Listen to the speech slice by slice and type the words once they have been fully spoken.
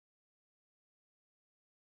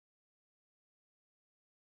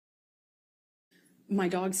My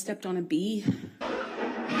dog stepped on a bee.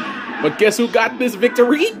 But guess who got this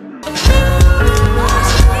victory?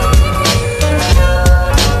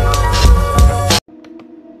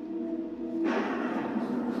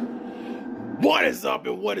 What is up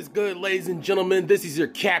and what is good, ladies and gentlemen? This is your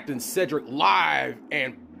Captain Cedric live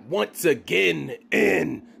and once again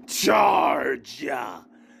in charge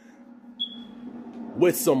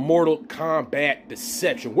with some Mortal Kombat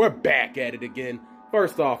deception. We're back at it again.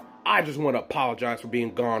 First off, I just want to apologize for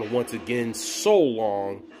being gone once again so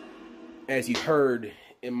long. As you heard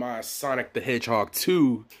in my Sonic the Hedgehog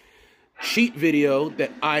 2 cheat video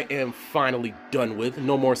that I am finally done with.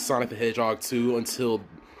 No more Sonic the Hedgehog 2 until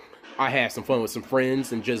I have some fun with some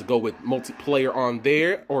friends and just go with multiplayer on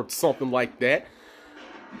there or something like that.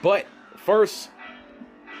 But first,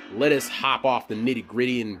 let us hop off the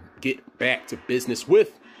nitty-gritty and get back to business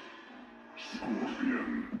with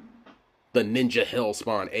the Ninja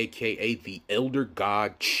Hellspawn, aka the Elder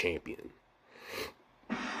God Champion.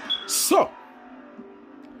 So,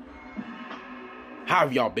 how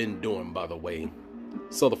have y'all been doing, by the way?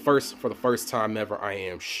 So for the first time ever, I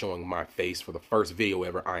am showing my face. For the first video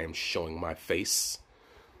ever, I am showing my face.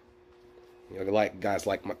 You know, guys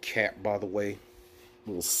like my cap, by the way.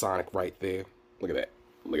 Little Sonic right there. Look at that.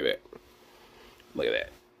 Look at that. Look at that.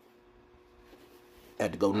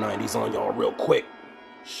 Had to go 90s on y'all real quick.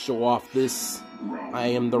 Show off this. I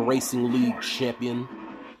am the Racing League champion.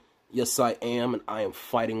 Yes, I am, and I am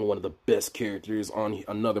fighting one of the best characters on here.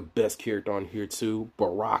 Another best character on here too,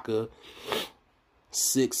 Baraka.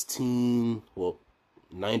 16, well,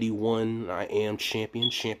 91. I am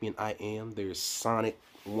champion. Champion I am. There's Sonic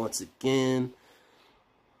once again.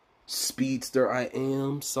 Speedster I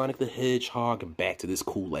am. Sonic the Hedgehog, and back to this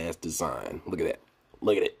cool ass design. Look at that.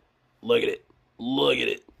 Look at it. Look at it. Look at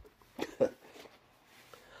it.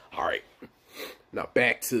 All right, now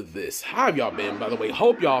back to this. How have y'all been, by the way?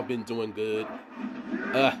 Hope y'all been doing good.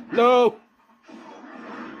 No,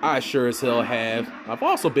 I sure as hell have. I've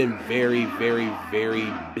also been very, very, very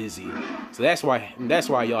busy, so that's why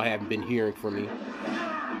y'all haven't been hearing from me.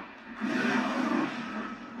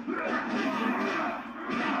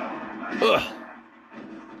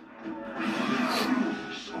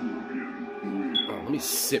 Let me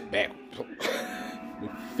sit back. Let me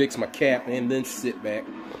fix my cap and then sit back.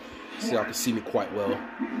 So y'all can see me quite well.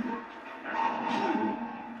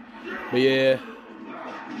 But yeah,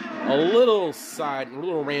 a little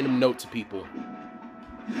random note to people.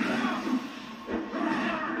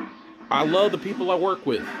 I love the people I work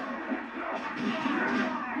with.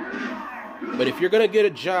 But if you're gonna get a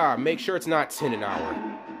job, make sure it's not 10 an hour.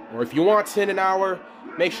 Or if you want 10 an hour,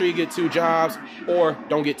 make sure you get 2 jobs, or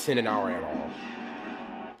don't get 10 an hour at all.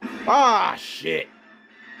 Ah, shit.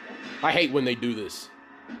 I hate when they do this.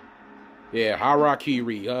 Yeah,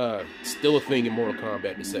 Harakiri, still a thing in Mortal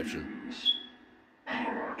Kombat deception.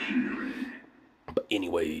 But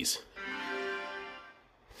anyways,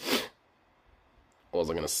 what was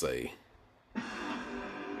I gonna say?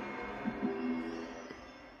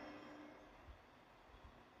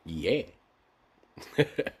 Yeah.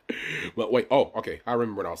 But wait, oh, okay, I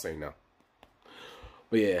remember what I was saying now.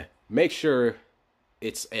 But yeah, make sure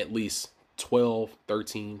it's at least 12,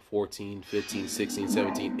 13, 14, 15, 16,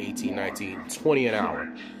 17, 18, 19, 20 an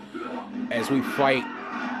hour. As we fight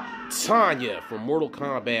Tanya from Mortal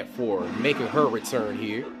Kombat 4, making her return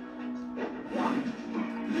here.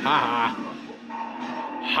 Ha ha.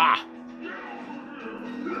 Ha.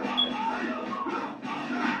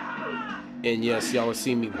 And yes, y'all will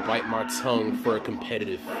see me bite my tongue for a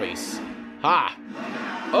competitive face. Ha.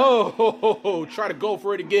 Oh, ho, ho, ho. Try to go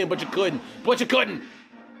for it again, but you couldn't. But you couldn't.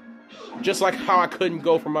 Just like how I couldn't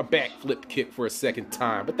go for my backflip kick for a second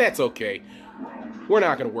time. But that's okay. We're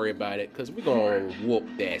not going to worry about it, because we're going to whoop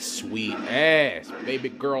that sweet ass. Baby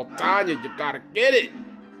girl Tanya, you got to get it.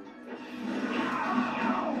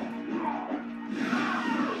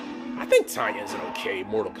 I think Tanya's an okay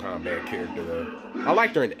Mortal Kombat character, though. I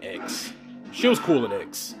liked her in X. She was cool in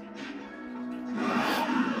X.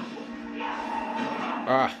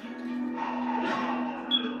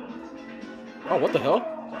 Oh, what the hell?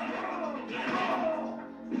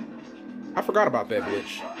 I forgot about that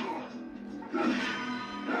glitch.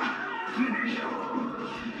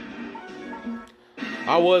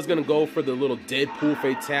 I was gonna go for the little Deadpool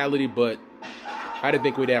fatality, but I didn't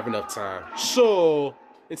think we'd have enough time. So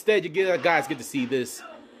instead, you guys get to see this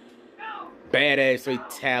badass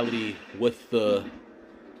fatality with the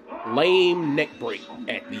lame neck break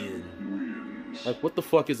at the end. Like, what the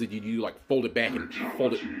fuck is it? You like fold it back and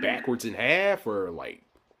fold it backwards in half, or like,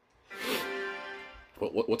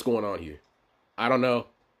 what's going on here? I don't know.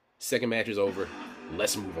 Second match is over.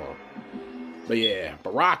 Let's move on. But yeah,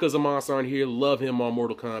 Baraka's a monster on here. Love him on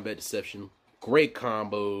Mortal Kombat Deception. Great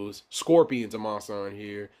combos. Scorpion's a monster on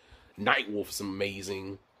here. Nightwolf's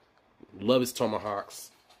amazing. Love his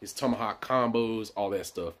tomahawks. His tomahawk combos. All that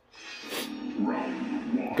stuff.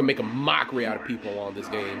 You can make a mockery out of people on this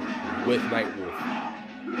game with Nightwolf.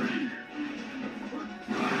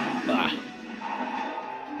 Ah.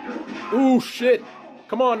 Ooh, shit.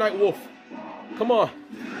 Come on, Nightwolf. Come on.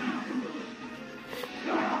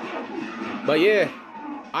 But yeah,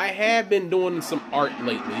 I have been doing some art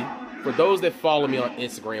lately. For those that follow me on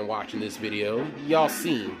Instagram watching this video, y'all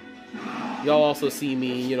seen. Y'all also see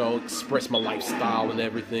me, you know, express my lifestyle and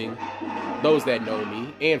everything. Those that know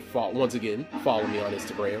me and once again, follow me on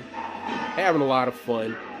Instagram. Having a lot of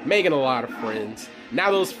fun, making a lot of friends. Now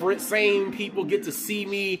those same people get to see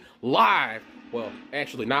me live. Well,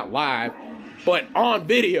 actually not live, but on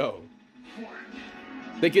video.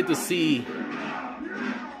 They get to see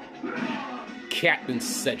Captain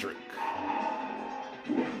Cedric.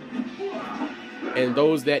 And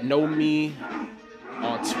those that know me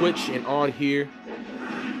on Twitch and on here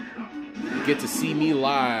get to see me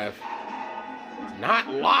live. Not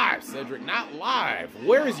live, Cedric, not live.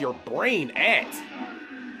 Where is your brain at?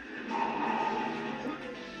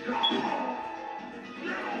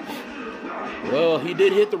 Well, he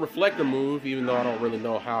did hit the reflector move, even though I don't really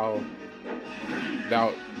know how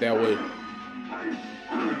that would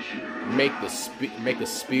make the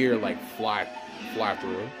spear like fly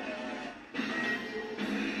through him.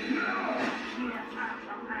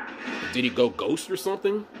 Did he go ghost or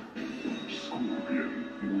something?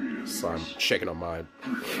 So I'm checking on my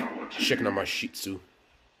Shih Tzu.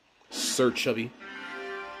 Sir Chubby.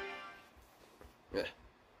 Yeah.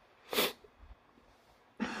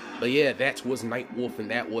 But yeah, that was Nightwolf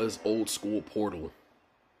and that was Old School Portal.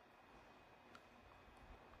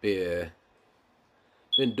 Yeah.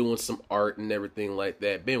 Been doing some art and everything like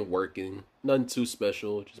that. Been working. Nothing too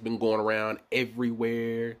special. Just been going around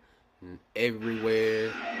everywhere and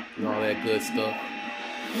everywhere and all that good stuff.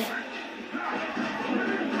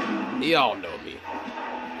 Y'all know me.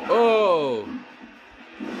 Oh.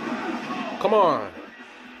 Come on.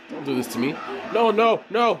 Don't do this to me. No, no,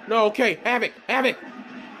 no, no. Okay. Havoc. Havoc.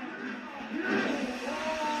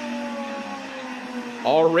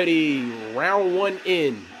 Already round one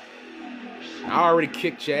in. I already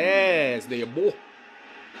kicked your ass there, boy.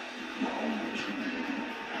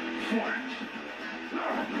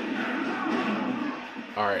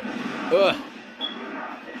 Alright.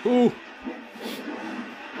 Ooh.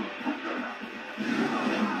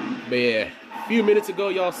 But yeah, a few minutes ago,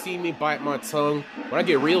 y'all seen me bite my tongue. When I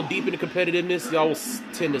get real deep into competitiveness, y'all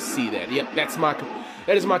will tend to see that. Yep,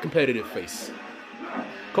 that is my competitive face.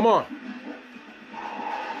 Come on.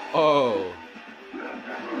 Oh.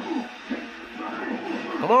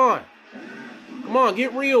 Come on. Come on,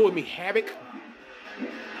 get real with me, Havoc.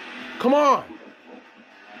 Come on.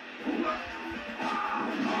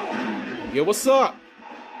 Yo, what's up?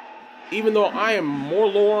 Even though I am more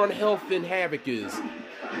low on health than Havoc is.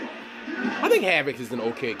 I think Havoc is an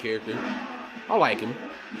okay character. I like him.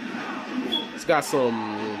 He's got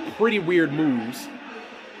some pretty weird moves.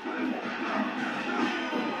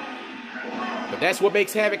 But that's what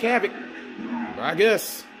makes Havoc Havoc, I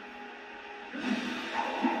guess.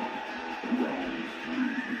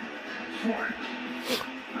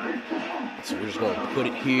 So we're just going to put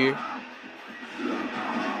it here.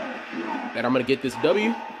 And I'm going to get this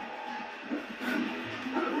W.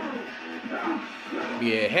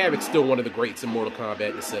 Yeah, Havoc's still one of the greats in Mortal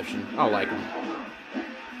Kombat Deception. I like him.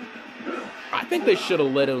 I think they should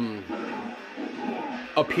have let him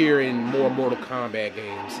appear in more Mortal Kombat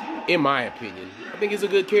games, in my opinion. I think he's a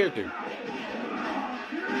good character.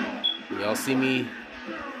 Y'all see me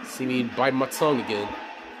bite my tongue again.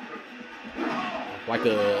 Like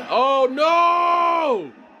a... Oh,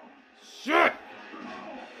 no! Shit!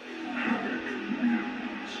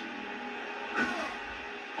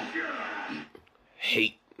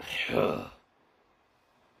 Hate.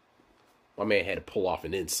 My man had to pull off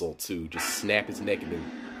an insult, too. Just snap his neck and then...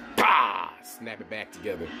 Bah! Snap it back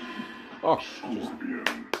together. Oh, just...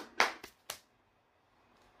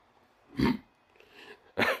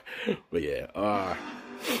 But yeah,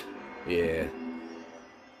 yeah.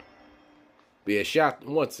 But yeah,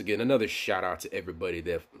 once again, another shout out to everybody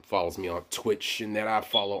that follows me on Twitch and that I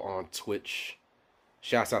follow on Twitch.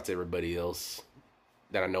 Shouts out to everybody else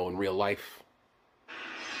that I know in real life.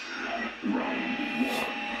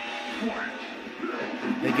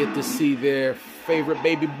 They get to see their favorite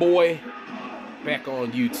baby boy back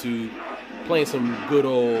on YouTube playing some good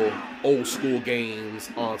old school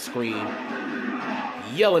games on screen,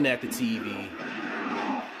 yelling at the TV.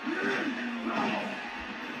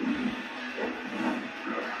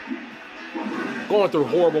 going through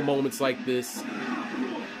horrible moments like this,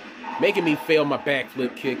 making me fail my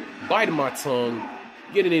backflip kick, biting my tongue,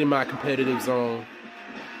 getting into my competitive zone.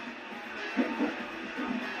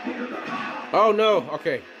 Oh no,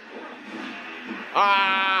 okay.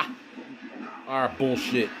 Ah! Alright,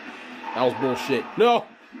 bullshit. That was bullshit. No!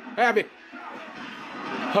 Have it!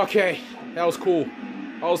 Okay, that was cool.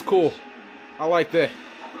 That was cool. I like that.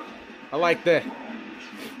 I like that.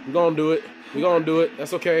 We're gonna do it. We're gonna do it.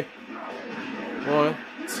 That's okay. 1,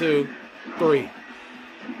 2, 3.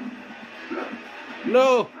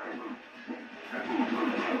 No!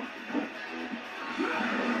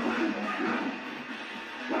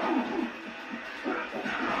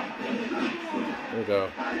 There we go.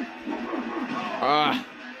 Ah.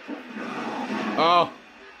 Oh.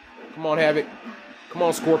 Come on, Havoc. Come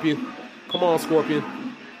on, Scorpion. Come on, Scorpion.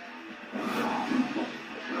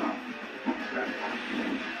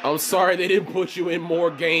 I'm sorry they didn't put you in more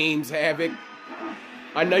games, Havoc.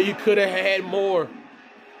 I know you could have had more.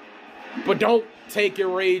 But don't take your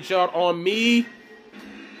rage out on me.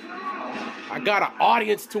 I got an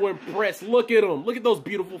audience to impress. Look at them. Look at those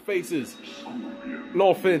beautiful faces. No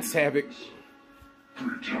offense, Havoc.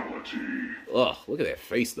 Ugh, look at that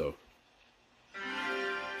face, though.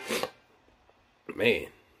 Man.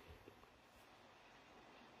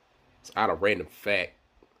 It's out of random fact.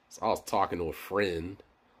 So I was talking to a friend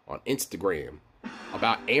on Instagram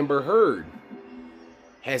about Amber Heard.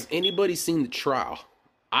 Has anybody seen the trial?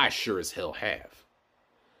 I sure as hell have.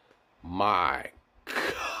 My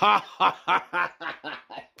God.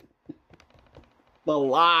 The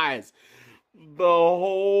lies. The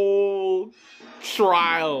whole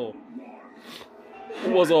trial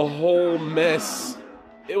was a whole mess.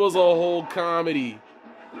 It was a whole comedy.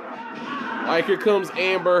 Like, here comes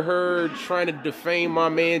Amber Heard trying to defame my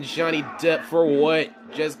man Johnny Depp for what?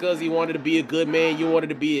 Just because he wanted to be a good man, you wanted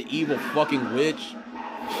to be an evil fucking witch?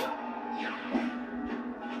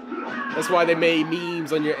 That's why they made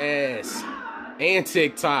memes on your ass. And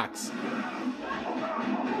TikToks.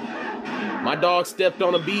 My dog stepped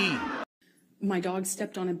on a bee. My dog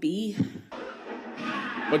stepped on a bee.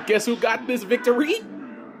 But guess who got this victory?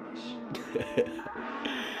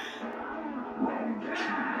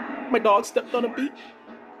 My dog stepped on a bee.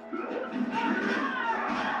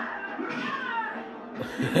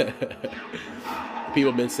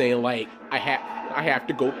 People have been saying, like, I have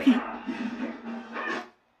to go pee.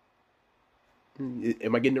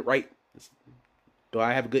 Am I getting it right? Do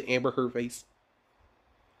I have a good Amber Heard face?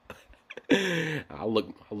 I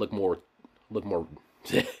look more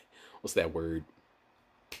what's that word?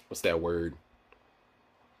 What's that word?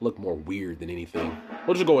 Look more weird than anything.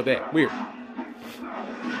 We'll just go with that. Weird.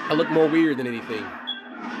 I look more weird than anything.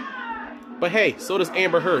 But hey, so does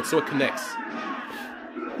Amber Heard, so it connects.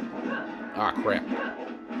 Ah, crap.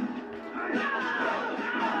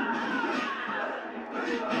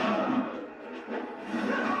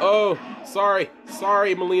 Oh, sorry.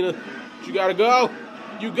 Sorry, Melina. You gotta go.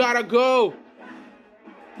 You gotta go.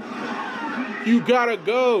 You gotta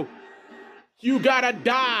go. You gotta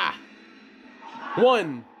die.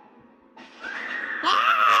 1.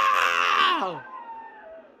 Ah!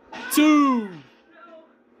 2.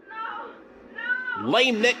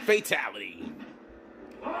 Lame neck fatality.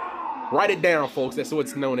 Write it down, folks. That's what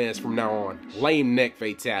it's known as from now on. Lame neck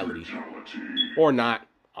fatality. Or not.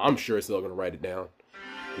 I'm sure it's still gonna write it down.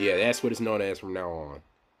 Yeah, that's what it's known as from now on.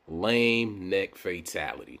 Lame neck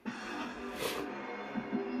fatality.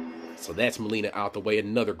 So that's Melina out the way.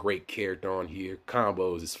 Another great character on here.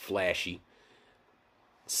 Combos is flashy.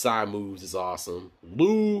 Side moves is awesome.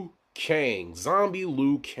 Liu Kang. Zombie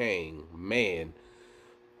Liu Kang. Man.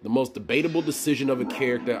 The most debatable decision of a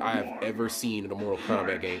character I have ever seen in a Mortal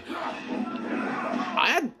Kombat game.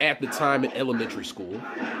 I, at the time in elementary school,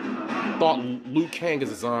 thought Liu Kang as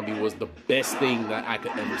a zombie was the best thing that I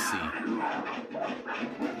could ever see.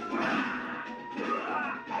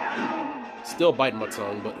 Still biting my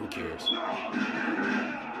tongue, but who cares?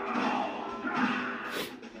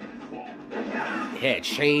 He had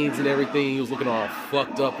chains and everything. He was looking all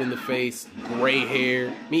fucked up in the face. Gray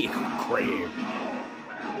hair. Gray hair.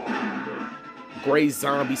 Gray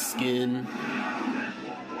zombie skin.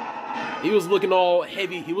 He was looking all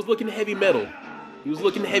heavy. He was looking heavy metal. He was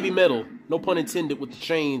looking heavy metal. No pun intended with the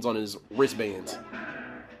chains on his wristbands.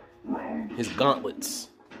 His gauntlets.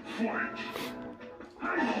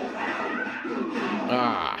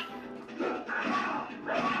 Ah.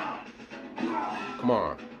 Come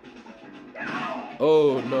on.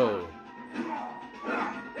 Oh, no.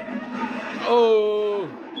 Oh.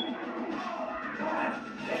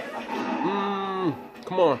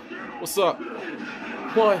 Come on. What's up?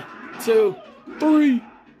 1, 2, 3.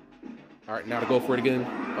 All right, now to go for it again.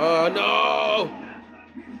 No!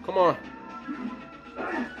 Come on.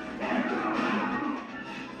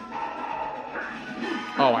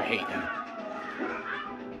 Oh, I hate you.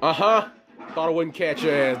 Uh-huh. Thought I wouldn't catch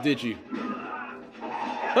your ass, did you?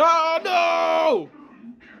 Oh, no!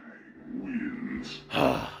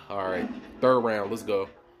 All right, third round. Let's go.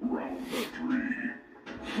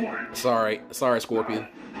 Sorry, Scorpion.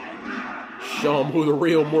 Show him who the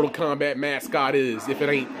real Mortal Kombat mascot is. If it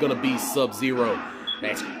ain't gonna be Sub-Zero,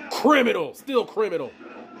 that's criminal. Still criminal.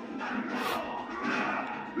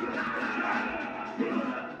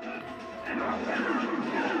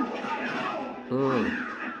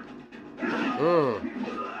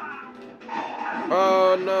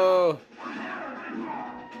 Oh no.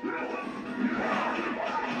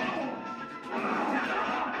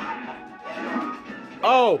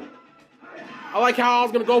 Oh, I like how I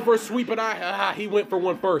was gonna go for a sweep, but he went for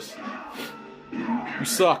one first. You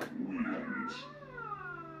suck.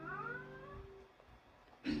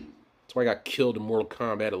 That's why I got killed in Mortal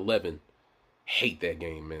Kombat 11. Hate that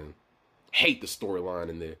game, man. Hate the storyline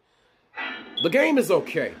in there. The game is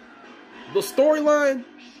okay. The storyline,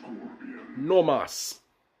 no mas.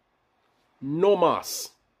 No mas.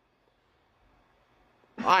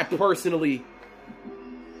 I personally,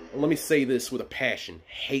 let me say this with a passion,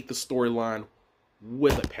 hate the storyline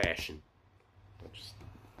with a passion. I'll just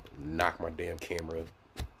knock my damn camera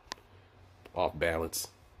off balance.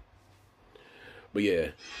 But yeah.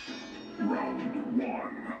 Round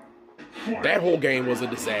one. That whole game was a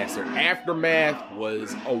disaster. Aftermath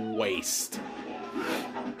was a waste.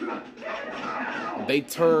 They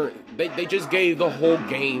just gave the whole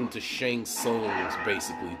game to Shang Tsung's,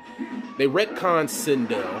 basically. They retconned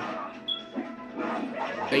Sindel.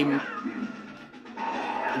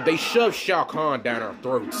 They shoved Shao Kahn down our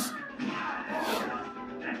throats.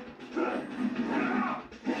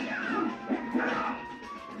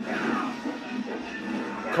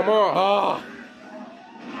 Come on. Oh.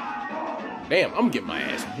 Damn, I'm getting my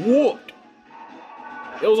ass whooped.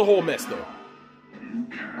 It was a whole mess, though.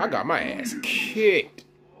 I got my ass kicked.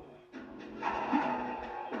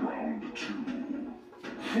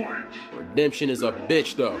 Redemption is a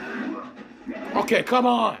bitch, though. Okay, come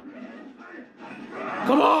on.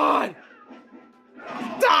 Come on.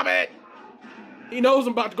 Stop it. He knows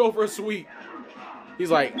I'm about to go for a sweep. He's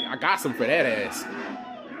like, I got some for that ass.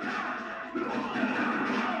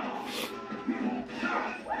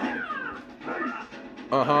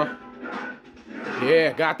 Uh-huh.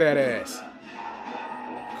 Yeah, got that ass.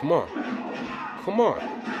 Come on. Come on.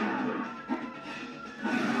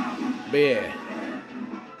 But yeah.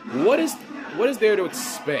 What is there to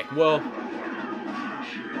expect? Well,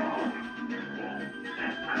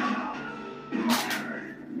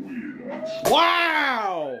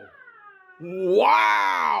 wow!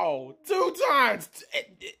 Wow! 2 times!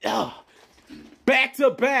 Back to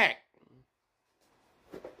back!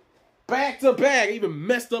 Back to back! Even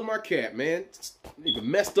messed up my cat, man.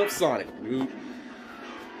 Even messed up Sonic, dude.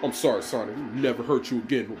 I'm sorry, Sonic. We'll never hurt you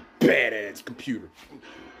again with a badass computer.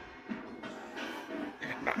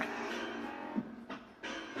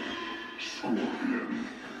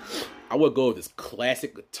 I would go with this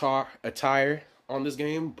classic attire on this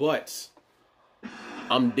game, but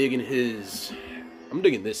I'm digging this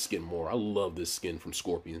skin more. I love this skin from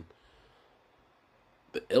Scorpion.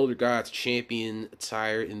 The Elder Gods champion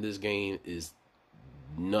attire in this game is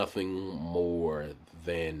nothing more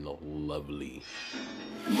than lovely.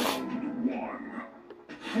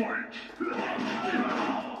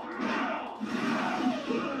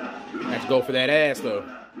 Let's go for that ass, though.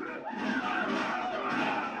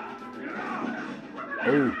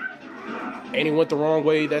 Oh, and he went the wrong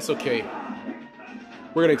way. That's okay.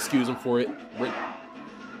 We're gonna excuse him for it.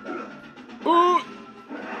 Ooh.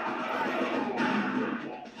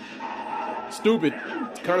 Stupid.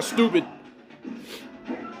 It's kind of stupid.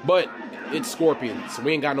 But it's Scorpion, so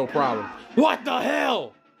we ain't got no problem. What the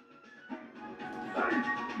hell?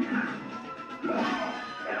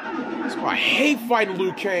 That's why I hate fighting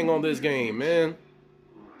Liu Kang on this game, man.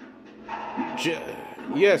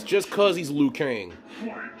 Yes, just cause he's Liu Kang.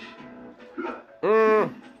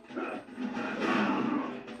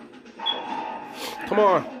 Come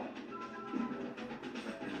on.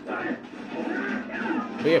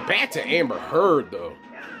 But yeah, back to Amber Heard, though.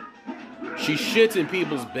 She shits in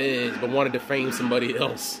people's beds, but want to defame somebody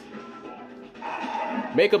else.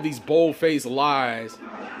 Make up these bold-faced lies.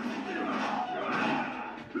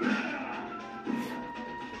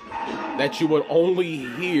 That you would only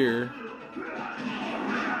hear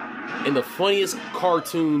in the funniest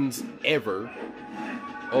cartoons ever.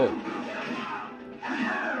 Oh.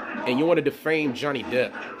 And you want to defame Johnny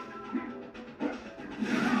Depp.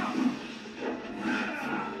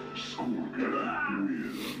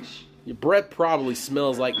 Your breath probably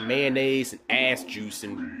smells like mayonnaise and ass juice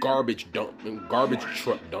and garbage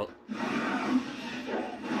truck dump.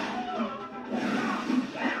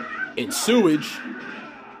 And sewage.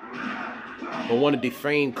 But want to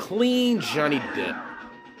defame clean Johnny Depp.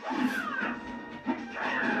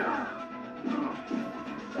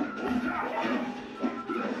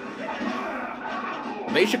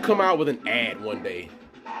 They should come out with an ad one day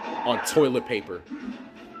on toilet paper.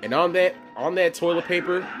 And on that toilet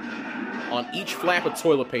paper, on each flap of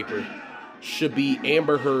toilet paper, should be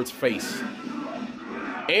Amber Heard's face.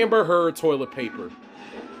 Amber Heard toilet paper.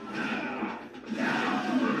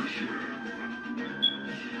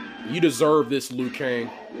 You deserve this, Liu Kang.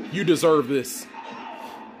 You deserve this.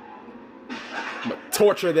 I'm gonna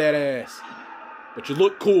torture that ass. But you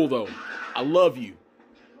look cool, though. I love you.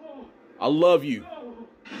 I love you.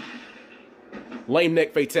 Lame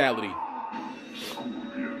neck fatality.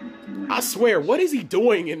 I swear, what is he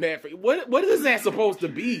doing in that? What is that supposed to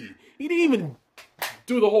be? He didn't even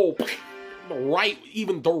do the whole the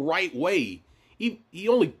right way. He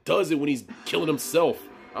only does it when he's killing himself.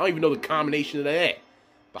 I don't even know the combination of that.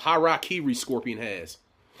 The Harakiri Scorpion has.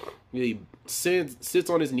 He sits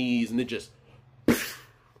on his knees and then just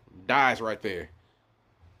dies right there.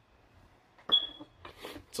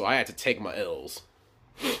 So I had to take my L's.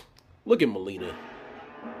 Look at Melina.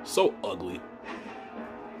 So ugly.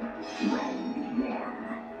 Round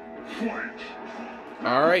 1. Fight.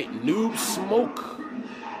 Alright, Noob Smoke.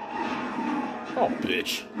 Oh,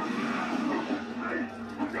 bitch.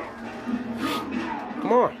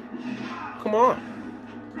 Come on. Come on.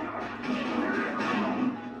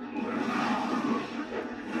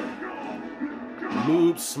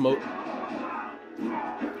 Noob Smoke.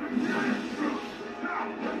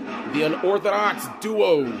 The unorthodox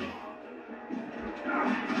duo.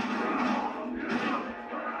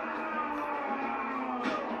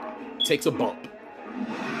 Takes a bump.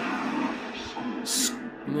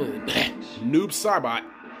 Noob Saibot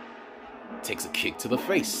takes a kick to the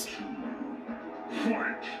face.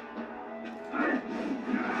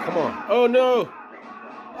 Come on. Oh no.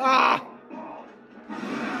 Ah.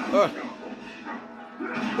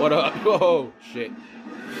 What up? Oh shit.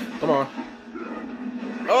 Come on.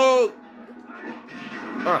 Oh.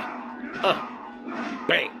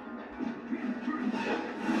 Bang.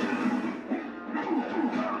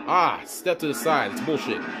 Ah, step to the side. It's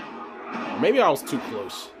bullshit. Maybe I was too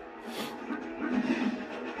close.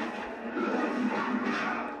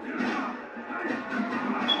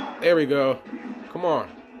 There we go. Come on.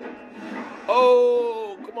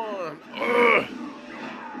 Oh, come on.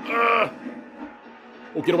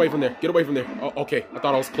 Oh, get away from there. Get away from there. Oh, okay. I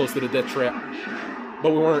thought I was close to the death trap.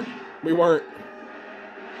 But we weren't. We weren't.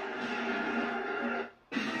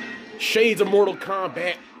 Shades of Mortal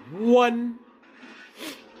Kombat 1.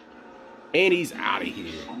 And he's out of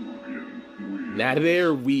here. Now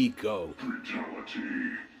there we go.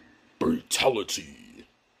 Brutality.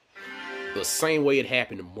 The same way it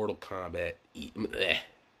happened in Mortal Kombat.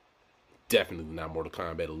 Definitely not Mortal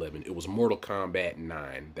Kombat 11. It was Mortal Kombat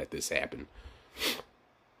 9 that this happened.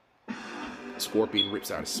 Scorpion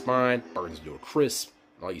rips out his spine, burns to a crisp.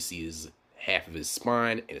 All you see is half of his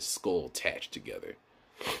spine and his skull attached together.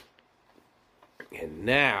 And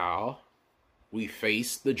now we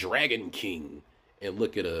face the Dragon King and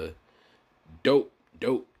look at a dope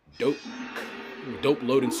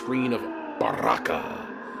loading screen of Baraka.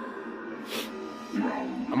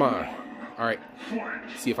 Come on. Alright.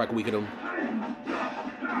 See if I can weaken him.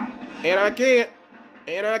 And I can't.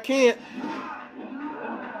 And I can't.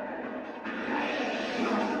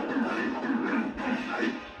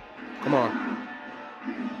 Come on.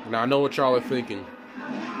 Now I know what y'all are thinking.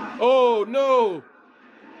 Oh no!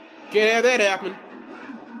 Can't have that happen.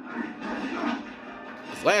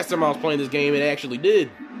 Last time I was playing this game, it actually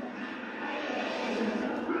did.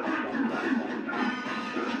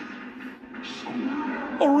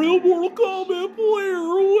 A real Mortal Kombat player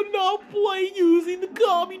would not play using the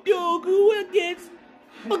Kami Dogu against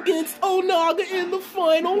Onaga in the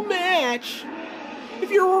final match.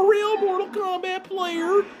 If you're a real Mortal Kombat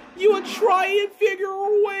player, you would try and figure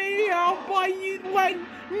a way out by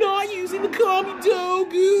not using the Kami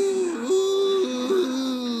Dogu.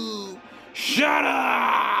 Shut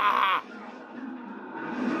up!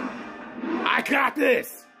 I got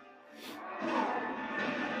this!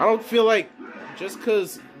 I don't feel like, just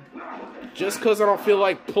cause I don't feel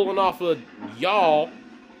like pulling off a y'all.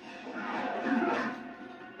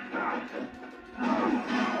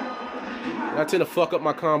 I tend to fuck up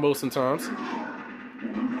my combos sometimes,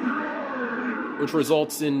 which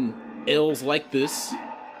results in L's like this,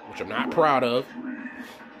 which I'm not proud of.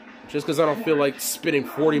 I'm Just because I don't feel like spitting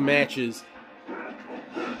 40 matches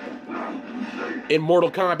in Mortal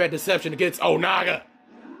Kombat Deception against Onaga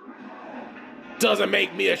doesn't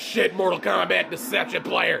make me a shit Mortal Kombat Deception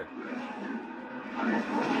player.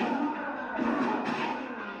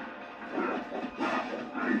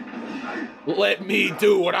 Let me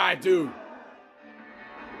do what I do.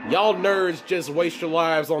 Y'all nerds just waste your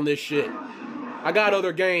lives on this shit. I got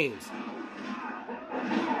other games.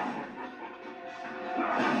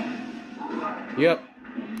 Yep,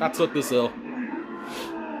 I took this L.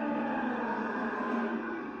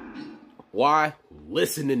 Why?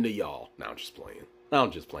 Listening to y'all. Now I'm just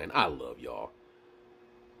playing. I love y'all.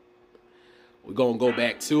 We're gonna go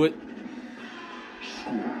back to it.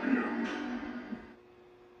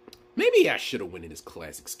 Maybe I should have went in his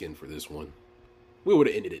classic skin for this one. We would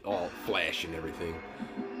have ended it all flash and everything.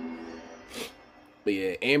 But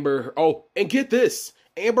yeah, Amber. Oh, and get this.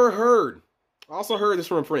 Amber Heard. I also heard this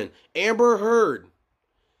from a friend. Amber Heard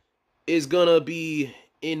is gonna be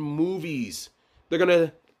in movies. They're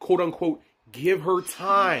gonna, quote unquote, give her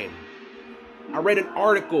time. I read an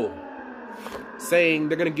article saying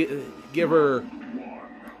they're gonna give her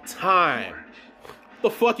time. What the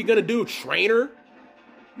fuck you gonna do? Train her?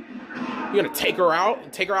 You gonna take her out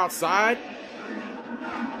and take her outside?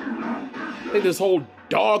 I think this whole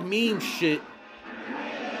dog meme shit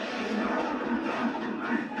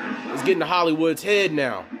is getting to Hollywood's head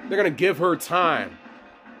now. They're gonna give her time.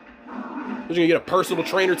 You're gonna get a personal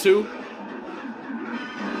trainer too?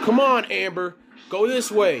 Come on, Amber. Go this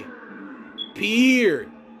way. Pee here.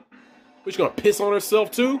 What, you gonna piss on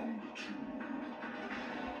herself too?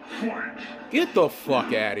 Get the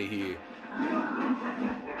fuck out of here.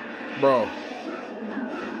 Bro.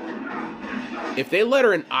 If they let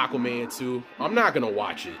her in Aquaman 2, I'm not gonna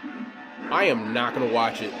watch it. I am not gonna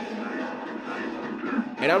watch it.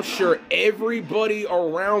 And I'm sure everybody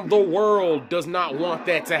around the world does not want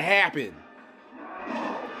that to happen.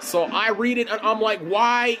 So I read it and I'm like,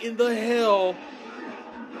 why in the hell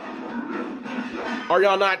are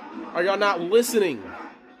y'all not listening?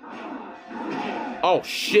 Oh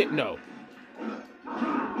shit, no.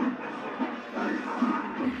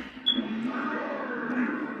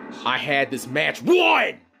 I had this match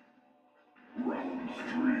won!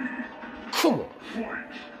 Come on.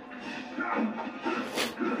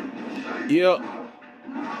 Yep.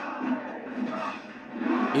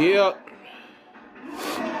 Yep.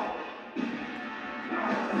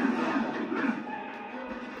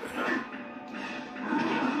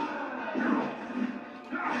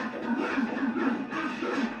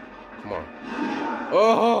 Come on.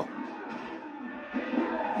 Oh!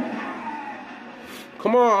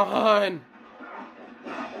 Come on!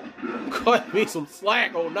 Cut me some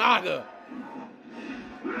slack, Onaga!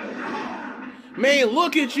 Man,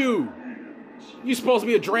 look at you! You supposed to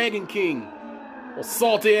be a Dragon King. Oh,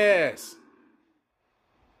 salty ass.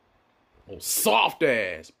 Oh, soft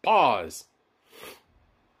ass. Pause.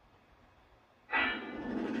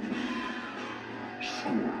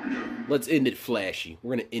 Let's end it flashy.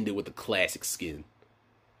 We're gonna end it with a classic skin.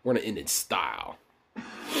 We're gonna end it in style.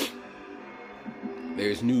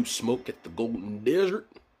 There's new smoke at the Golden Desert.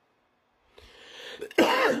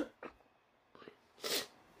 But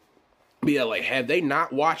yeah, like, have they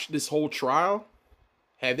not watched this whole trial?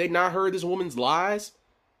 Have they not heard this woman's lies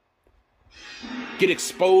get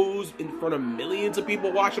exposed in front of millions of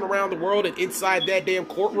people watching around the world and inside that damn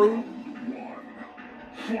courtroom?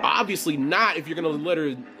 Obviously not. If you're gonna let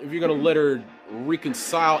her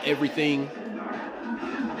reconcile everything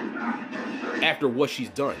after what she's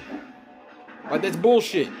done. Like, that's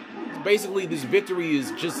bullshit. Basically, this victory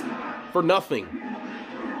is just for nothing.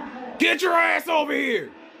 Get your ass over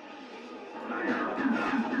here!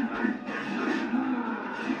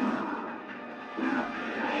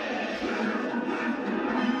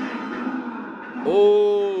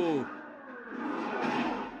 Oh.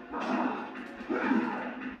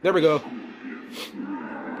 There we go.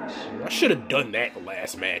 I should have done that the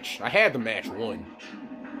last match. I had the match won.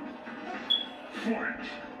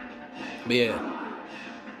 But yeah.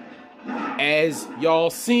 As y'all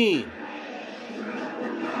seen,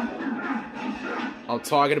 I'm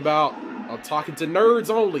talking to nerds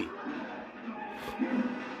only.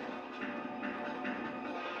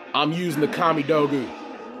 I'm using the Kami Dogu.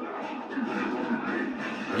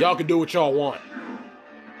 Y'all can do what y'all want.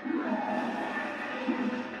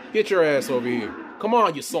 Get your ass over here. Come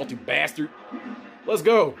on, you salty bastard. Let's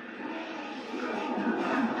go.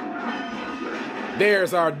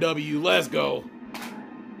 There's our W. Let's go.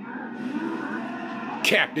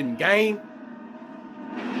 Captain Game.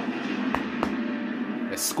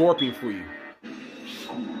 That's Scorpion for you.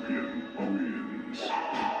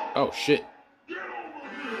 Oh, shit.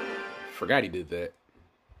 Forgot he did that.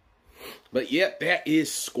 But, yeah, that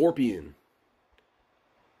is Scorpion.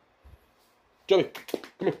 Chubby, come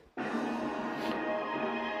here.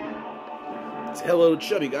 Say hello to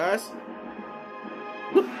Chubby, guys.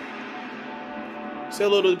 Say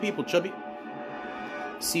hello to the people, Chubby.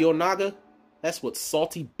 See Onaga? That's what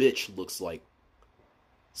salty bitch looks like.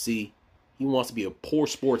 See? He wants to be a poor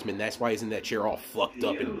sportsman. That's why he's in that chair all fucked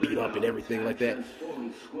up and beat up and everything like that.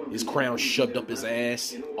 His crown shoved up his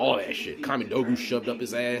ass. All that shit. Kamidogu shoved up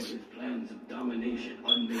his ass.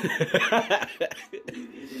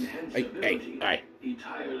 Hey. You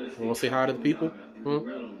want to say hi to the people?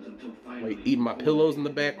 Like eating my pillows in the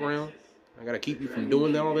background? I gotta keep you from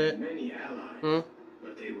doing all that? You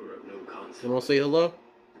want to say hello?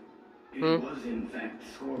 You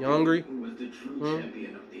hungry?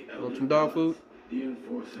 Want some dog food?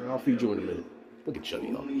 I'll feed you in a minute. Look at Chubby,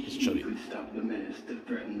 y'all. It's Chubby. Stop the menace that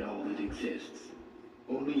threatened all that exists.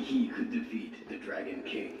 Only he could defeat the Dragon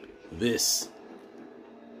King. This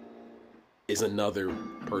is another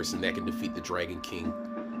person that can defeat the Dragon King.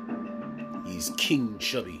 He's King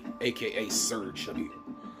Chubby, aka Sir Chubby.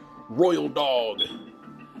 Royal Dog.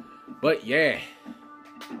 But yeah.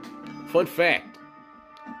 Fun fact.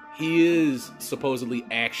 He is supposedly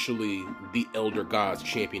actually the Elder Gods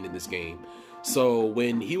champion in this game. So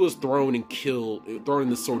when he was thrown in the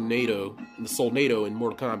Solnado in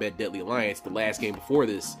Mortal Kombat Deadly Alliance, the last game before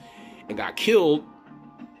this, and got killed,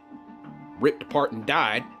 ripped apart and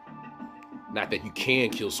died. Not that you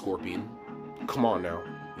can kill Scorpion. Come on now.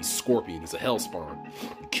 He's Scorpion. He's a hellspawn.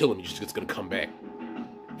 You kill him, he's just gonna come back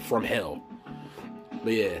from hell.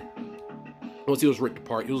 But yeah. Once he was ripped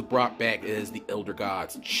apart, he was brought back as the Elder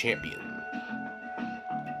Gods champion,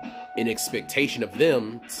 in expectation of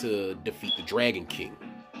them to defeat the Dragon King.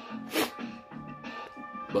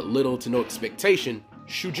 But little to no expectation,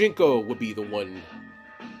 Shujinko would be the one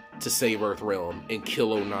to save Earthrealm and kill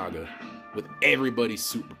Onaga with everybody's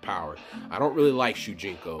superpower. I don't really like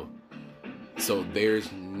Shujinko, so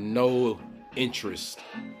there's no interest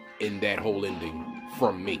in that whole ending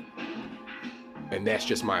from me. And that's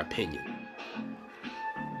just my opinion.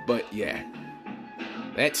 But yeah,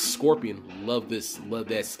 that's Scorpion. Love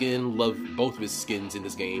that skin. Love both of his skins in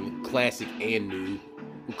this game. Classic and new.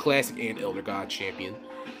 Classic and Elder God champion.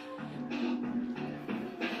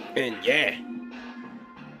 And yeah.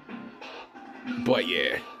 But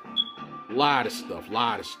yeah. Lot of stuff.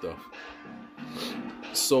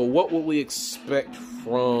 So what will we expect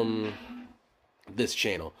from this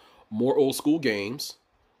channel? More old school games.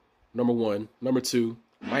 Number one. Number two,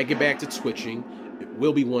 might get back to twitching. It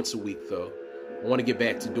will be once a week though. I want to get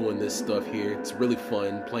back to doing this stuff here. It's really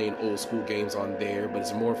fun playing old school games on there, but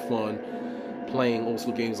it's more fun playing old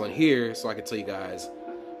school games on here so I can tell you guys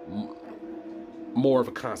more of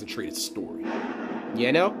a concentrated story.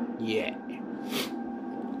 You know? Yeah.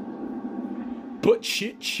 But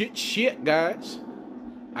shit, guys.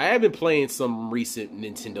 I have been playing some recent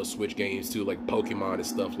Nintendo Switch games too, like Pokemon and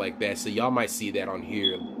stuff like that, so y'all might see that on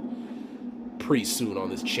here pretty soon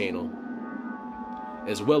on this channel.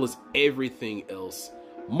 As well as everything else.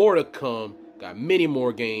 More to come. Got many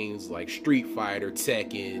more games like Street Fighter,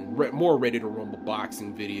 Tekken, more Ready to Rumble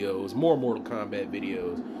boxing videos, more Mortal Kombat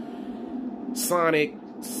videos. Sonic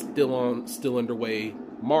still underway.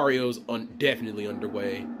 Mario's definitely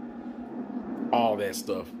underway. All that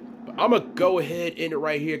stuff. But I'm gonna go ahead and end it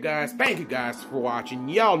right here, guys. Thank you guys for watching.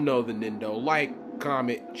 Y'all know the Nindo. Like,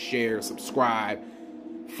 comment, share, subscribe.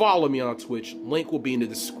 Follow me on Twitch. Link will be in the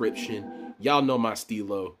description. Y'all know my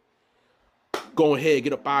stilo. Go ahead,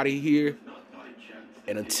 get up out of here.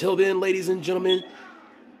 And until then, ladies and gentlemen,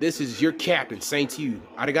 this is your captain saying to you,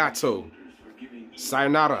 arigato,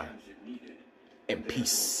 sayonara, and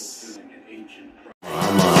peace.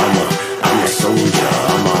 I'm a soldier.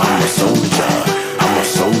 I'm a soldier. I'm a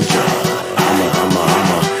soldier. I'm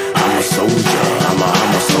a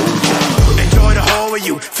soldier. Enjoy the whole of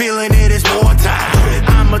you, feeling it is wartime.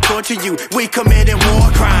 I'ma torture you, we committing war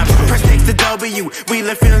crimes. Press next to W, we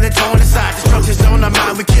live feeling it torn aside. Destruction's on our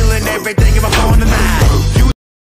mind, we killing everything if I'm on the line. You